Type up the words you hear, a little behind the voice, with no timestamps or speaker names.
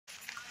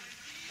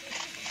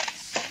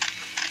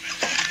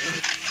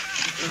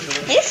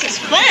This is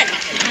fun.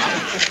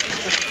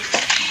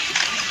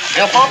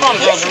 You know, pom-pom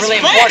drills are really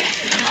important.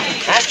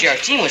 Last year, our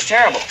team was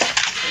terrible.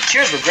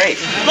 Cheers were great.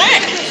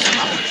 Fun.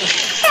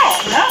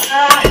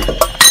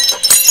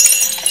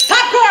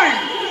 Popcorn,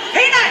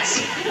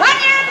 peanuts,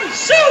 onion,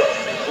 soup.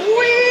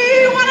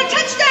 We want a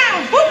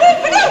touchdown. Boop, boop,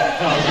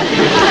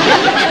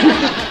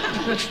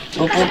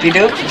 Boop,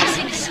 boop-de-doo? I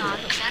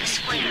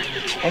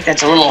think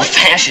that's a little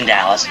old-fashioned,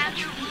 Alice.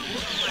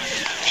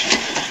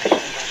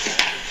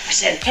 I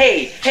said,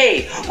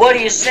 hey, what do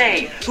you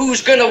say?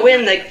 Who's gonna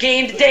win the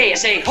game today? I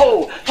say,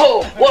 ho,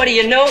 what do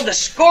you know? The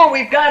score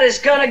we've got is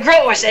gonna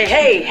grow. I say,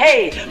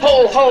 hey,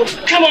 ho,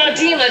 come on,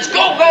 team, let's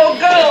go, go,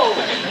 go.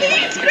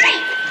 It's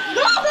great.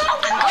 Go, go,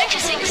 go. I'm going to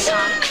sing a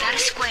song about a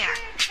square,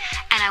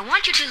 and I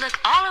want you to look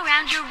all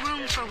around your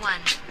room for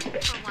one.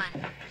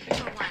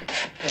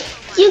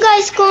 You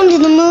guys going to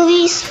the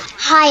movies?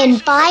 Hi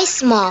and bye,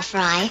 small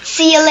fry.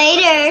 See you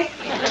later.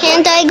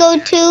 Can't I go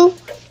too?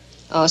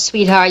 Oh,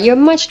 sweetheart, you're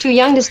much too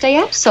young to stay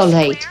up so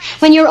late.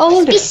 When you're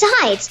older...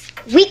 Besides,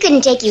 we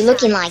couldn't take you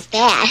looking like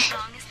that.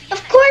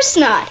 Of course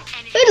not.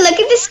 But look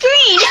at the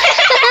screen.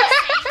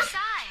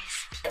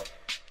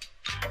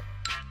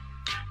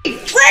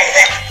 Where's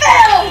this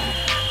film?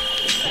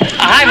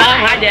 Hi, Mom.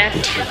 Hi, Dad.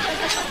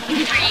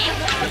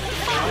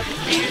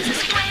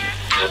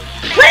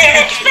 Where did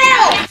it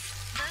film?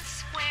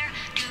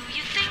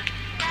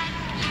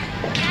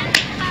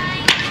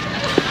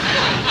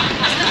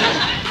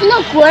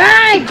 Look what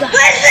I got.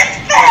 Where's this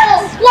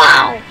film?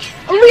 Wow,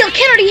 a real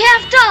Kennedy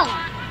 $50.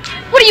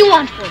 What do you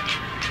want for it?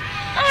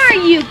 Are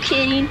you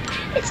kidding?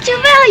 It's too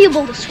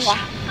valuable to swap.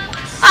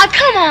 Ah,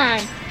 come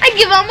on. I'd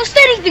give almost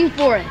anything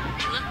for it.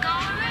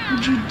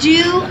 Would you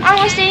do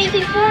almost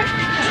anything for it?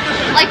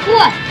 Like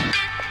what?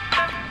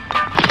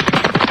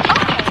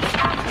 Okay,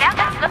 now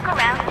let's look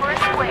around for a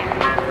square.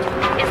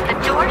 Is the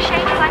door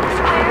shaped like a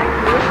square?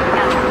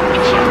 No,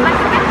 it's shaped like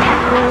a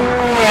rectangle.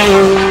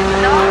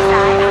 With long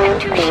sides and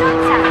two short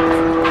sides.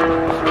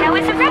 Now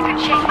is a record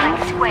shaped like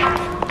a square?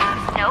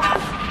 Nope,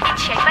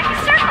 it's shaped like a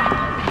circle.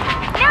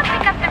 Now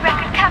pick up the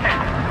record cover.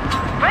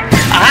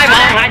 Hi,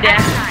 Mom. Hi,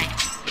 Dad.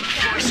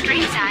 Four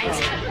straight sides,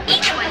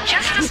 each one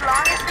just as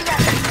long as the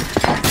other.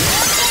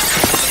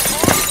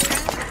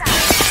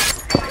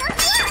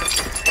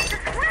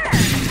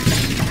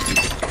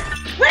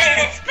 Where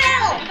did it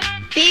film?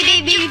 Beep,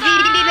 beep, beep, beep,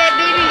 beep, beep,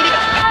 beep, beep.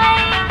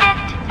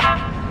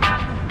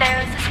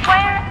 There's a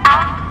square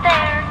out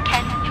there.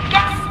 Can you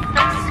guess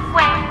the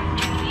square?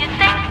 Do you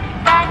think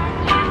that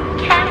you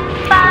can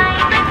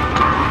find it?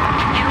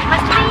 You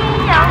must be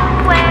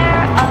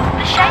aware of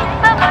the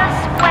shape of a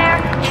square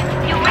if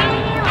you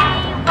really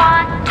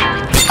want to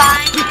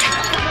find it.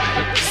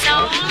 So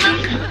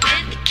look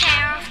with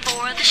care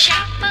for the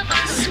shape of a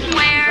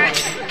square.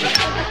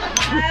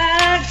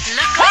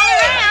 Look all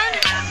around.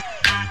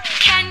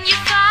 Can you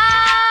find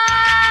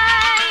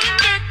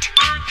it?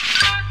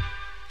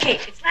 Okay,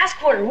 it's last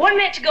quarter. 1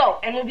 minute to go,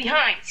 and we're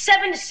behind.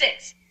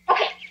 7-6.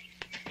 Okay.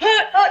 Hey!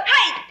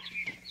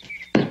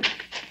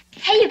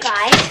 Hey, you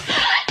guys.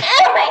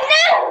 Oh, my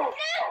no!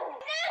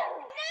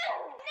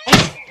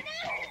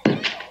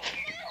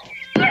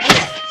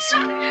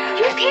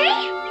 You okay?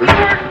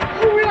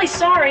 I'm really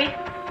sorry.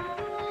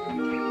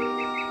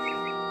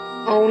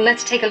 Oh,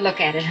 let's take a look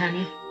at it,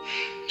 honey.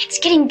 It's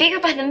getting bigger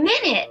by the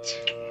minute.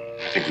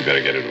 I think we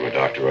better get her to a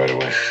doctor right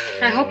away.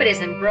 I hope it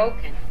isn't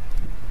broken.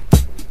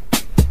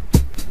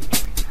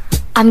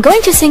 I'm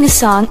going to sing a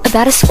song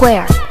about a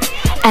square,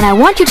 and I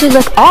want you to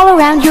look all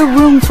around your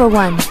room for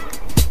one.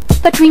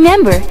 But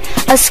remember,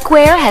 a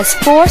square has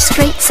four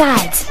straight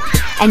sides,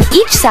 and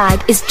each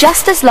side is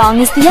just as long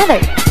as the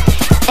other.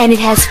 And it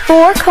has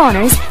four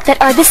corners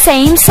that are the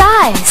same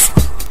size.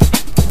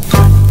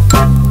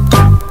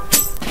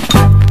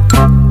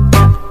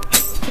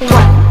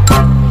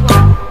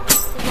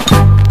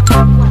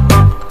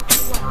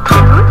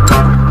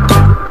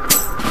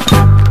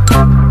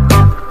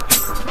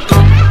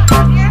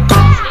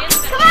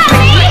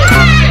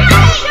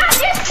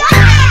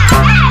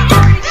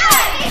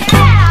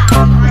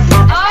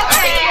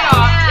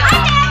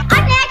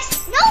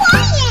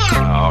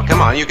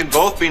 You can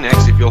both be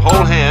next if you'll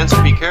hold hands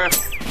and be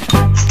careful.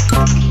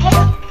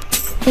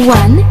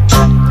 1,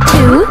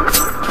 2,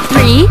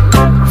 3,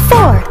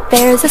 4.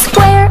 There's a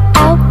square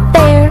out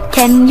there.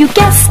 Can you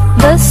guess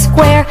the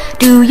square?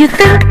 Do you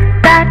think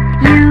that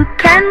you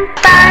can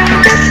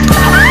find it?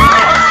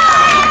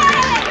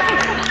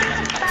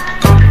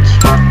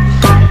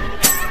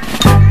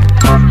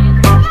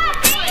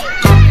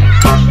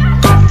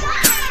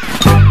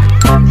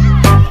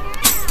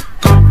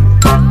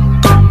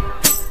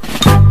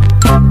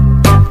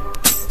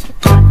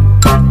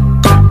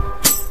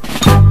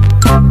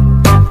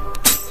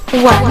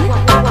 1,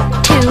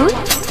 2,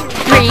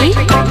 3,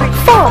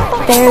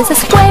 4. There's a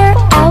square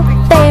out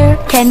there.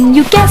 Can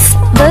you guess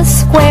the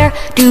square?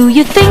 Do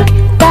you think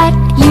that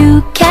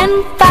you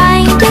can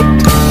find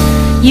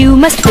it? You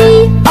must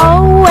be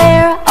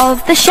aware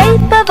of the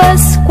shape of a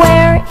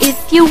square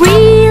if you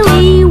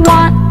really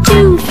want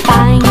to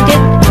find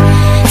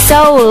it.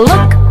 So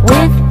look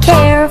with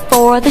care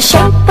for the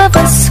shape of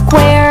a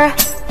square.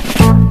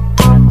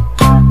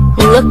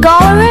 Look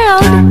all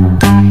around.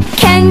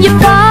 Can you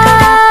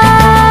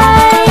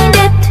find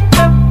it?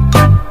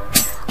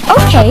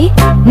 Okay,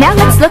 now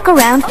let's look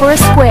around for a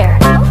square.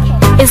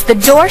 Is the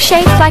door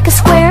shaped like a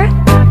square?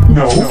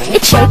 No.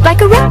 It's shaped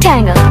like a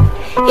rectangle.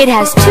 It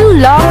has 2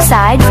 long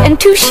sides and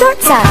 2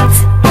 short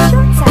sides.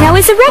 Now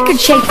is a record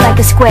shaped like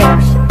a square?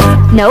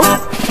 Nope,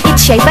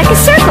 it's shaped like a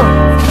circle.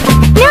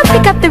 Now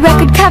pick up the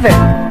record cover.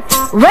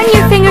 Run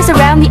your fingers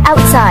around the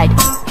outside.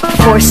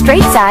 4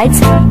 straight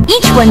sides,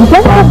 each one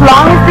just as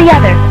long as the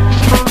other.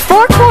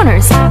 4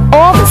 corners,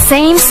 all the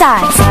same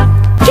size.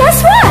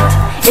 Guess what?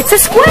 It's a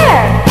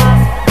square.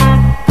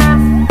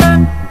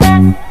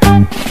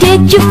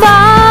 Did you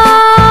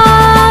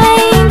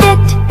find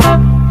it?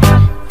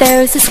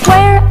 There's a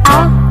square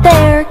out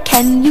there.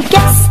 Can you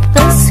guess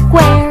the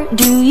square?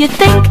 Do you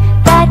think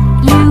that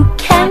you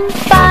can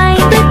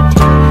find it?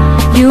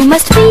 You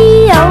must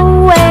be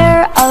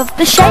aware of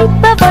the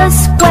shape of a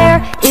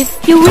square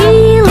if you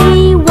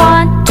really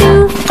want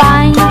to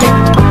find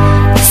it.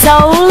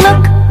 So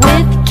look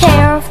with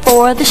care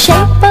for the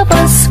shape of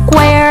a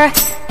square.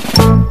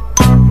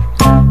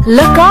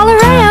 Look all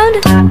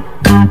around.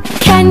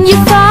 Can you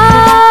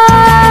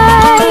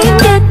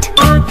find it?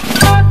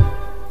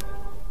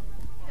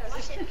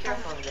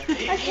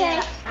 Okay.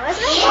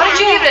 Why don't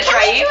you give it a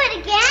try, Eve? Do it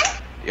again?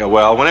 Yeah,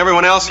 well, when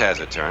everyone else has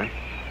a turn.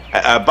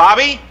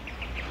 Bobby?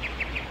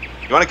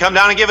 You want to come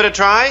down and give it a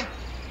try?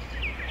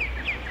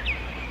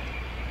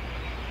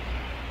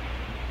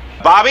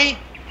 Bobby?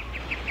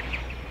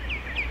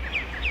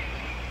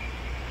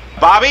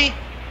 Bobby?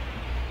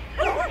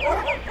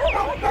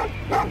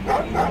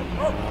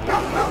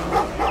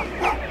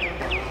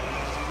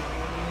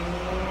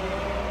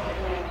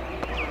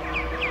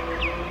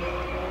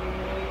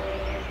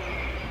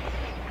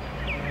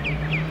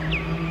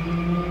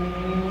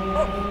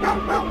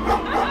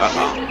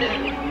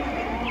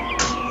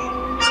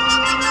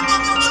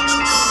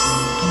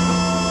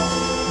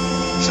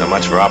 So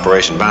much for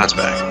Operation Bounce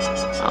Back.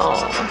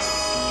 Oh.